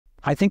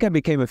I think I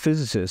became a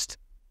physicist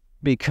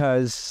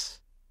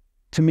because,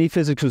 to me,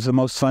 physics was the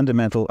most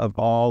fundamental of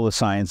all the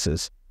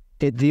sciences.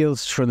 It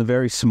deals from the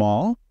very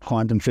small,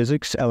 quantum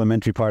physics,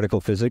 elementary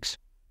particle physics,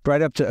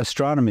 right up to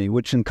astronomy,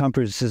 which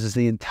encompasses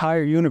the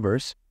entire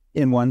universe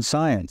in one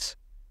science.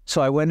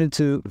 So I went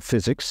into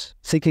physics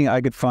thinking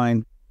I could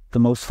find the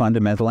most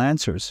fundamental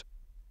answers.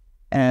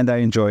 And I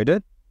enjoyed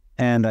it.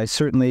 And I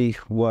certainly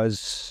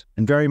was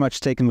very much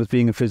taken with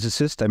being a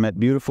physicist. I met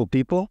beautiful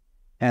people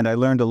and I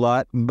learned a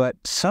lot. But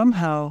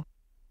somehow,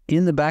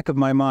 in the back of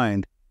my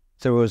mind,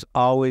 there was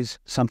always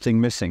something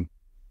missing.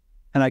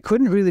 And I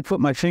couldn't really put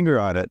my finger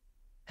on it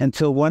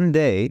until one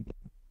day,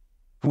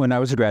 when I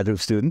was a graduate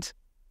student,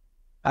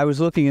 I was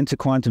looking into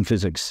quantum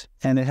physics.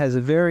 And it has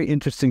a very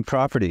interesting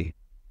property.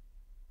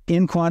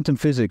 In quantum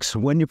physics,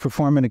 when you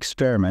perform an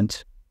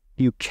experiment,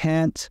 you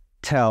can't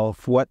tell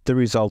what the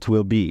result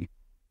will be.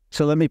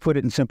 So let me put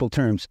it in simple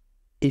terms.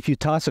 If you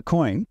toss a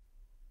coin,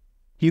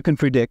 you can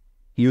predict,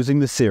 using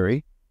the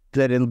theory,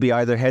 that it'll be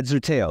either heads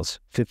or tails,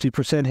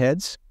 50%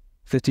 heads,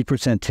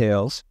 50%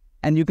 tails,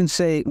 and you can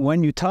say,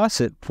 when you toss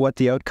it, what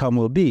the outcome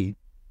will be.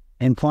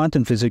 In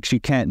quantum physics,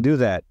 you can't do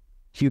that.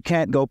 You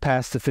can't go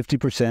past the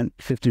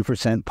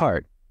 50%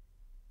 part.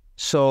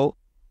 So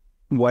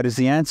what is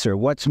the answer?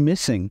 What's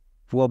missing?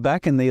 Well,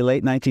 back in the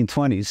late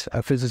 1920s,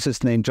 a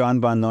physicist named John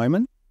von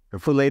Neumann,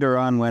 who later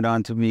on went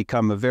on to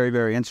become a very,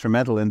 very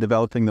instrumental in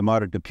developing the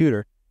modern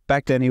computer.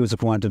 Back then, he was a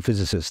quantum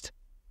physicist.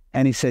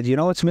 And he said, you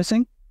know what's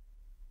missing?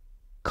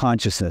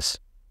 Consciousness.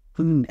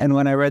 And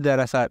when I read that,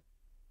 I thought,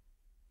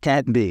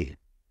 can't be.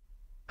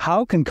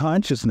 How can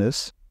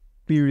consciousness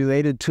be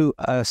related to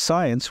a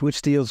science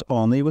which deals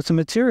only with the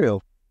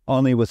material,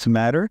 only with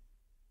matter,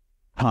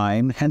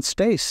 time, and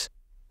space?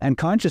 And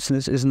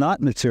consciousness is not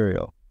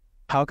material.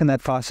 How can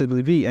that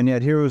possibly be? And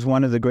yet here was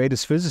one of the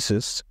greatest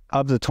physicists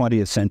of the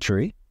 20th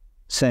century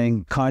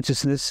saying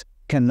consciousness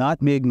cannot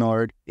be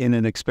ignored in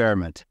an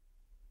experiment.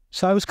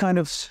 So I was kind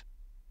of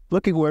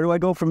looking, where do I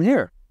go from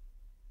here?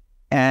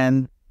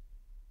 And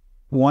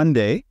one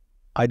day,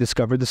 I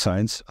discovered the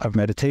science of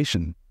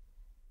meditation.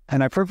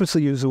 And I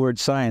purposely use the word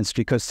science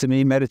because to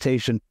me,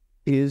 meditation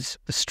is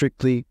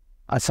strictly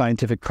a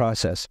scientific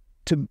process.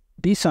 To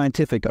be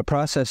scientific, a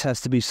process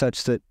has to be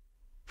such that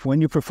when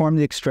you perform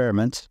the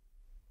experiment,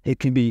 it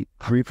can be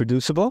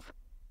reproducible,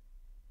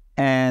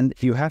 and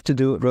you have to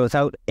do it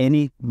without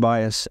any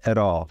bias at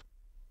all,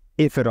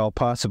 if at all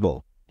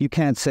possible. You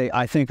can't say,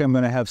 I think I'm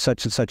going to have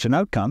such and such an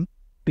outcome,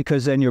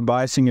 because then you're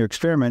biasing your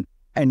experiment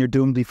and you're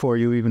doomed before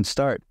you even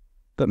start.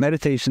 But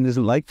meditation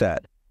isn't like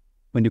that.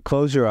 When you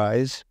close your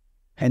eyes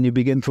and you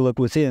begin to look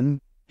within,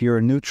 you're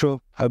a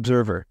neutral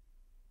observer.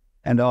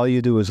 And all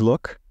you do is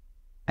look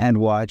and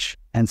watch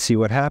and see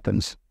what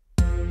happens.